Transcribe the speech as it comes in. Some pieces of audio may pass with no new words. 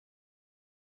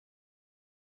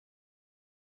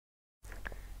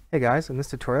Hey guys, in this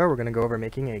tutorial we're going to go over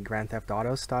making a Grand Theft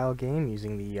Auto style game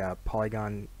using the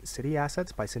Polygon City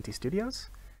assets by Synty Studios,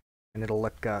 and it'll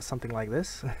look something like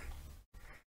this.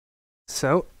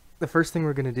 So the first thing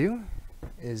we're going to do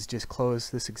is just close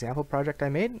this example project I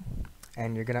made,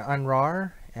 and you're going to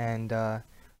unrar and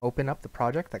open up the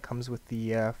project that comes with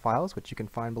the files, which you can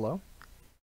find below.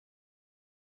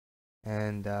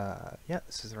 And yeah,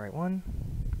 this is the right one,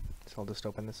 so I'll just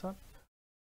open this up.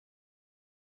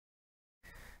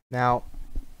 Now,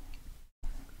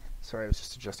 sorry, I was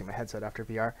just adjusting my headset after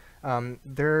VR.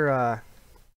 Their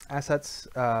assets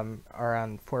are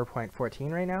on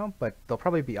 4.14 right now, but they'll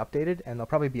probably be updated, and they'll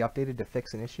probably be updated to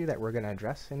fix an issue that we're going to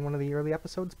address in one of the early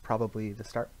episodes, probably the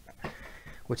start,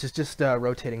 which is just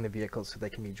rotating the vehicles so they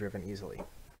can be driven easily.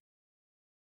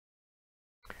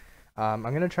 I'm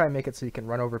going to try and make it so you can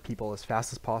run over people as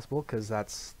fast as possible, because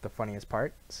that's the funniest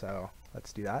part, so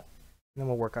let's do that. And then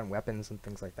we'll work on weapons and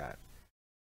things like that.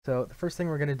 So the first thing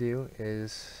we're going to do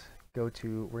is we're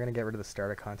going to get rid of the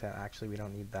starter content. Actually, we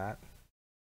don't need that.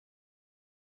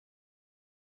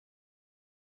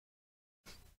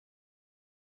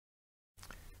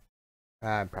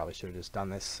 I probably should have just done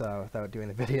this without doing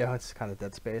the video. It's kind of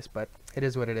dead space, but it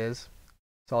is what it is.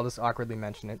 So I'll just awkwardly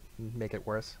mention it and make it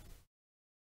worse.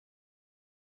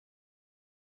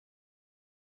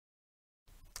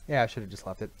 Yeah, I should have just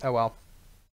left it. Oh well.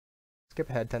 Skip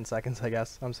ahead 10 seconds, I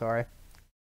guess. I'm sorry.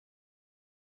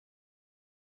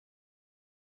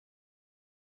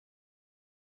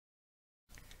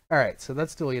 Alright, so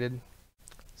that's deleted.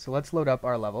 So let's load up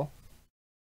our level.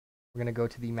 We're going to go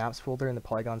to the maps folder in the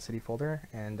Polygon City folder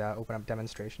and open up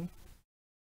demonstration.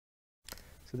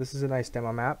 So this is a nice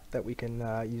demo map that we can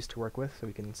use to work with, so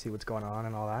we can see what's going on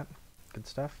and all that good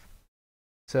stuff.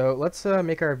 So let's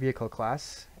make our vehicle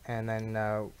class and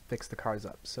then fix the cars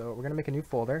up. So we're going to make a new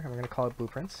folder and we're going to call it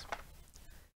Blueprints.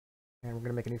 And we're going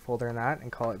to make a new folder in that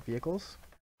and call it Vehicles.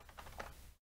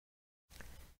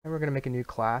 And we're going to make a new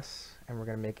class, and we're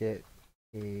going to make it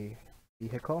a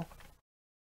vehicle,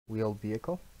 wheeled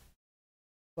vehicle.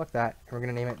 Select that, and we're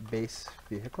going to name it base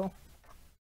vehicle.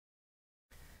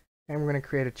 And we're going to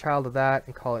create a child of that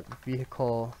and call it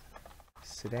vehicle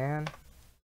sedan.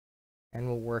 And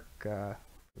we'll work from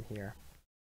here.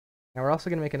 Now we're also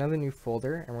going to make another new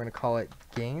folder, and we're going to call it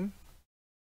game.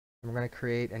 And we're going to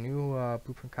create a new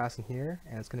blueprint class in here,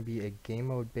 and it's going to be a game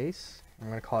mode base. And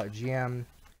we're going to call it GM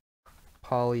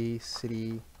Poly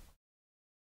City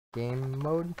Game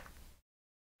Mode.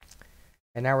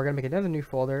 And now we're going to make another new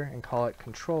folder and call it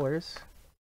Controllers.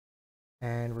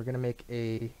 And we're going to make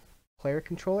a player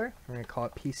controller. We're going to call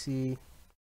it PC,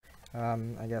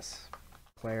 I guess,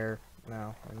 player.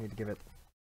 No, I need to give it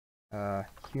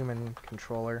human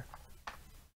controller,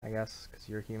 I guess, because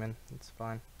you're human. It's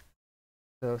fine.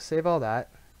 So save all that.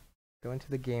 Go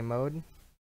into the game mode.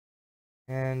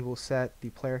 And we'll set the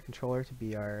player controller to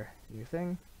be our new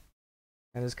thing.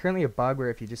 And there's currently a bug where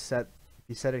if you set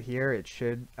it here, it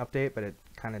should update, but it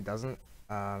kind of doesn't.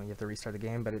 You have to restart the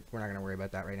game, but we're not going to worry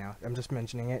about that right now. I'm just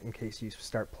mentioning it in case you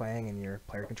start playing and your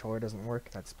player controller doesn't work.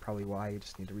 That's probably why you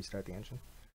just need to restart the engine.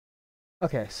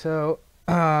 Okay, so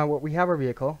what we have our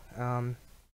vehicle.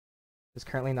 There's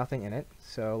currently nothing in it,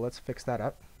 so let's fix that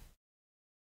up.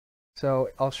 So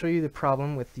I'll show you the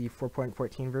problem with the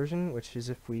 4.14 version, which is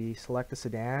if we select the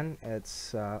sedan,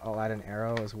 I'll add an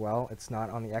arrow as well. It's not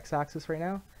on the x-axis right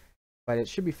now, but it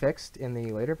should be fixed in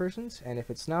the later versions. And if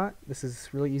it's not, this is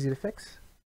really easy to fix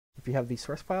if you have the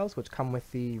source files, which come with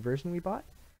the version we bought.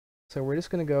 So we're just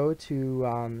going to go to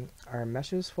our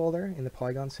meshes folder in the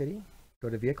Polygon City, go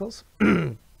to vehicles,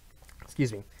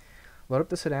 excuse me, load up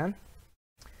the sedan.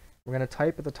 We're going to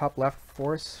type at the top left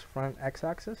force front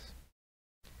x-axis.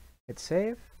 Hit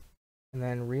save, and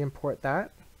then re-import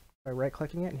that by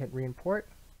right-clicking it and hit re-import.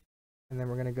 And then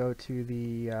we're going to go to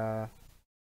the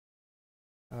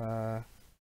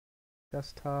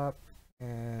desktop,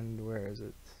 and where is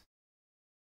it?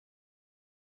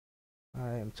 I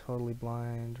am totally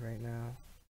blind right now.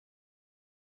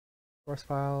 Source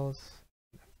files,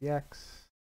 FBX,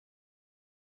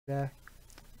 deck,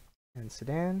 and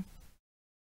sedan.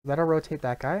 That'll rotate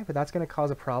that guy, but that's going to cause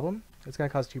a problem. It's going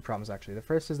to cause two problems, actually. The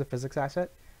first is the physics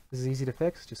asset. This is easy to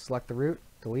fix. Just select the root,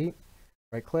 delete,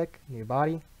 right-click, new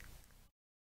body,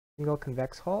 single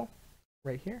convex hull,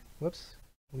 right here. Whoops,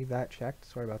 leave that checked.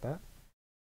 Sorry about that.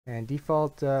 And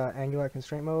default angular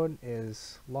constraint mode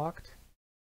is locked.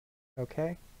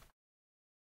 Okay.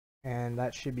 And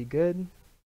that should be good.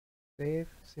 Save,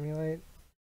 simulate.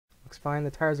 Looks fine. The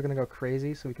tires are going to go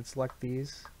crazy, so we can select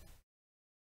these.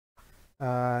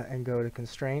 and go to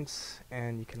constraints,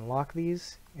 and you can lock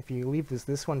these. If you leave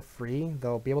this one free,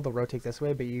 they'll be able to rotate this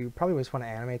way, but you probably just want to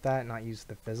animate that and not use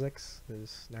the physics.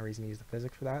 There's no reason to use the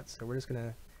physics for that, so we're just going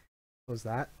to close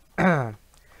that.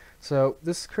 So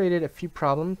this created a few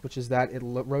problems, which is that it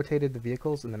rotated the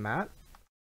vehicles in the map,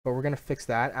 but we're going to fix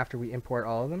that after we import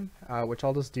all of them, which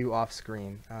I'll just do off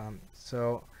screen.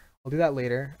 So I'll do that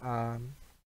later.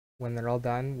 When they're all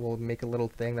done, we'll make a little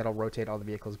thing that'll rotate all the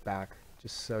vehicles back,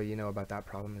 just so you know about that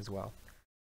problem as well.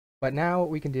 But now what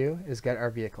we can do is get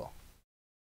our vehicle.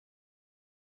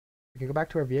 We can go back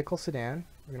to our vehicle sedan.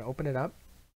 We're going to open it up.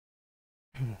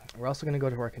 We're also going to go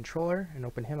to our controller and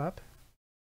open him up.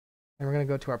 And we're going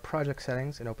to go to our project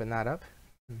settings and open that up.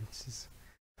 This is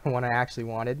the one I actually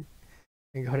wanted.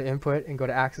 And go to input and go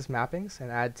to axis mappings and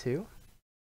add to.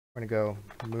 We're going to go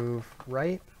move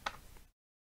right.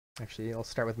 Actually, I'll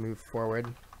start with move forward.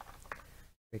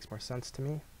 Makes more sense to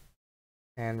me.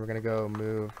 And we're going to go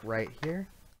move right here.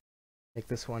 Make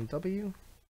this one W.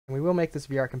 And we will make this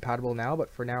VR compatible now,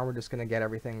 but for now we're just going to get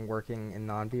everything working in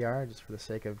non-VR just for the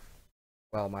sake of,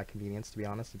 well, my convenience, to be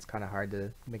honest. It's kind of hard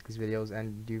to make these videos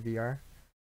and do VR,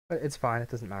 but it's fine, it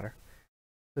doesn't matter.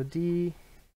 So D,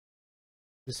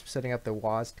 just setting up the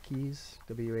WASD keys,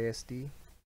 WASD.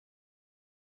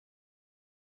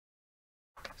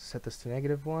 Set this to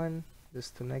 -1,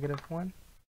 this to -1.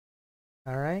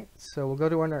 Alright, so we'll go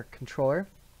to our controller,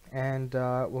 and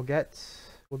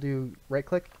we'll do right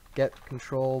click, get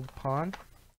controlled pawn,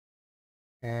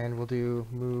 and we'll do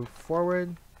move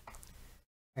forward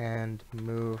and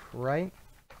move right,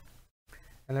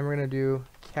 and then we're going to do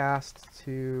cast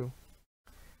to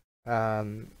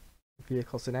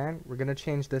vehicle sedan. We're going to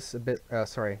change this a bit,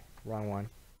 sorry, wrong one,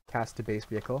 cast to base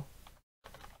vehicle.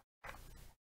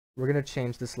 We're going to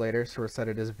change this later, so we'll set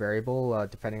it as variable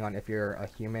depending on if you're a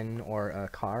human or a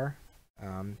car.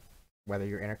 Whether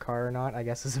you're in a car or not, I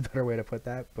guess is a better way to put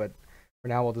that, but for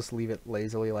now we'll just leave it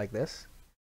lazily like this.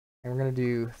 And we're going to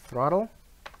do throttle,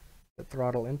 the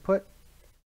throttle input,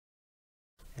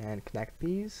 and connect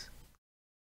these.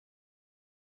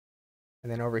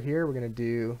 And then over here we're going to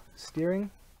do steering,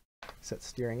 set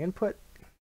steering input,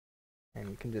 and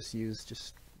you can just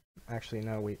use actually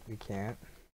no, we can't.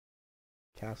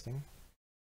 Casting.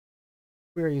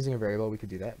 If we were using a variable, we could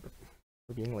do that, but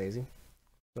we're being lazy.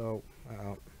 So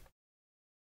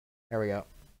there we go.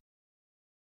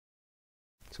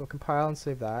 So we'll compile and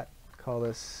save that. Call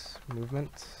this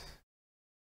movement.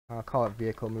 I'll call it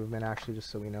vehicle movement actually, just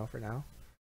so we know for now.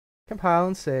 Compile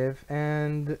and save.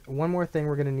 And one more thing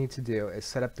we're going to need to do is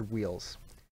set up the wheels.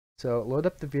 So load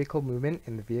up the vehicle movement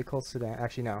in the vehicle sedan.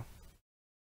 Actually, no,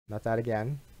 not that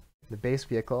again. The base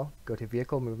vehicle. Go to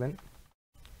vehicle movement.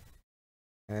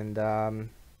 And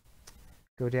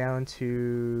go down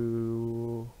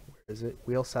to, where is it?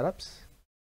 Wheel setups.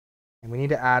 And we need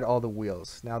to add all the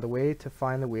wheels. Now the way to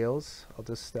find the wheels, I'll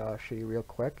just show you real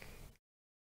quick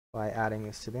by adding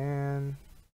a sedan.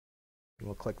 And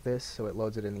we'll click this so it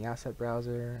loads it in the asset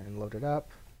browser and load it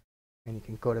up. And you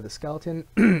can go to the skeleton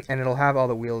and it'll have all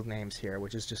the wheel names here,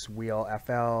 which is just wheel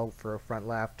FL for front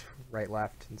left, right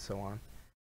left, and so on.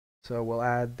 So we'll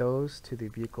add those to the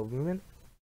vehicle movement.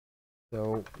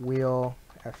 So wheel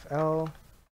FL,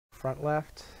 front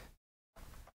left,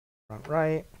 front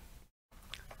right,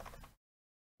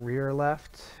 rear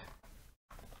left,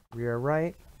 rear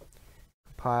right,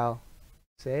 compile,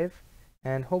 save,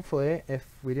 and hopefully if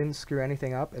we didn't screw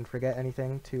anything up and forget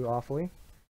anything too awfully,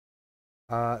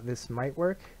 this might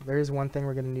work. There is one thing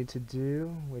we're going to need to do,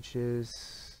 which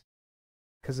is,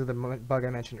 because of the bug I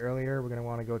mentioned earlier, we're going to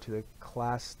want to go to the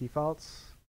class defaults.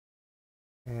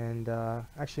 And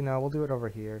actually no, we'll do it over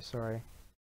here, sorry.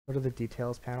 Go to the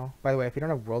details panel. By the way, if you don't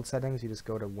have world settings, you just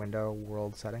go to window,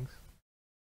 world settings.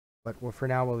 But for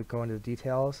now we'll go into the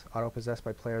details, auto possessed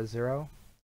by player 0.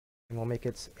 And we'll make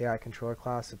its AI controller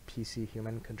class a PC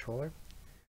human controller.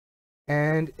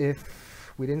 And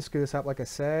if we didn't screw this up like I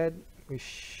said, we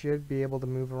should be able to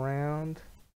move around.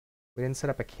 We didn't set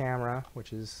up a camera,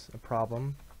 which is a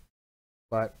problem.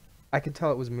 But I could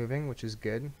tell it was moving, which is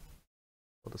good.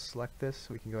 We'll just select this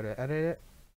so we can go to edit it.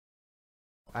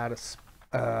 Add a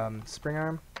spring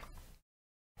arm.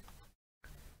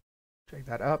 Drag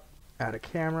that up. Add a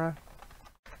camera.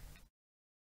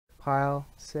 Compile,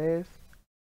 save.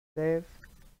 Save.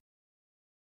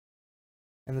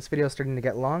 And this video is starting to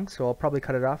get long, so I'll probably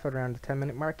cut it off at around the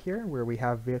 10-minute mark here, where we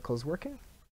have vehicles working.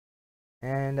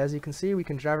 And as you can see, we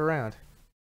can drive around.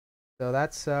 So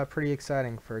that's pretty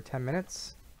exciting for 10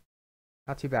 minutes.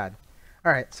 Not too bad.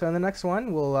 Alright, so in the next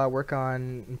one, we'll work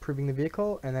on improving the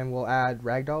vehicle, and then we'll add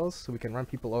ragdolls so we can run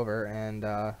people over and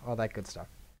all that good stuff.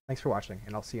 Thanks for watching,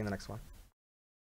 and I'll see you in the next one.